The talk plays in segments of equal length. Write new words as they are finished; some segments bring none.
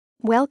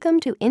Welcome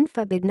to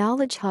Infobyd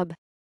Knowledge Hub.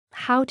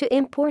 How to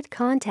import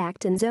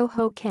contacts in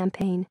Zoho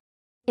Campaign.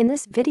 In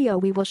this video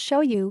we will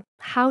show you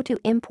how to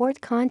import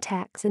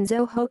contacts in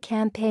Zoho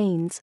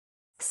Campaigns.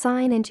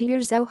 Sign into your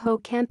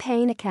Zoho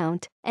Campaign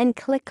account and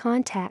click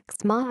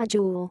Contacts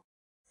module.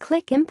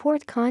 Click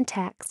Import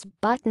Contacts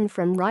button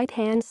from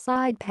right-hand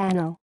side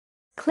panel.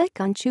 Click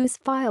on Choose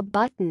File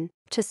button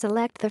to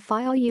select the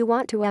file you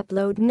want to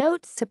upload.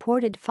 Note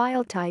supported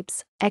file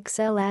types: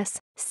 XLS,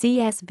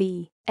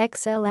 CSV,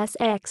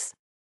 XLSX.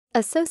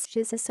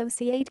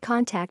 Associate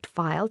contact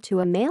file to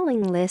a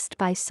mailing list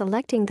by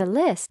selecting the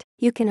list.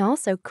 You can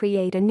also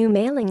create a new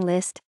mailing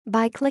list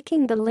by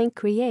clicking the link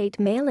Create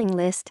Mailing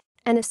List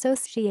and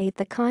associate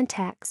the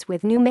contacts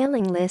with new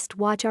mailing list.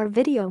 Watch our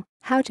video,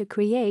 How to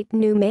Create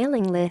New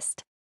Mailing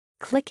List.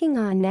 Clicking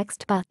on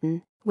Next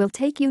button will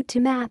take you to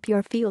Map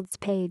Your Fields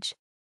page.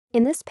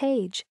 In this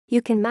page,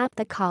 you can map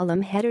the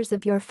column headers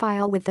of your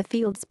file with the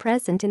fields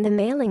present in the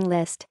mailing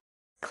list.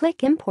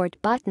 Click Import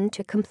button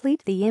to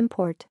complete the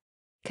import.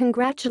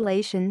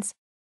 Congratulations!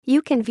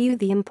 You can view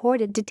the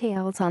imported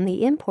details on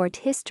the Import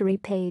History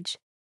page.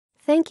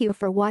 Thank you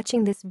for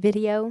watching this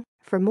video.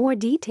 For more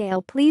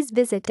detail, please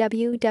visit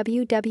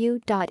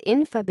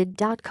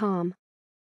www.infobyd.com.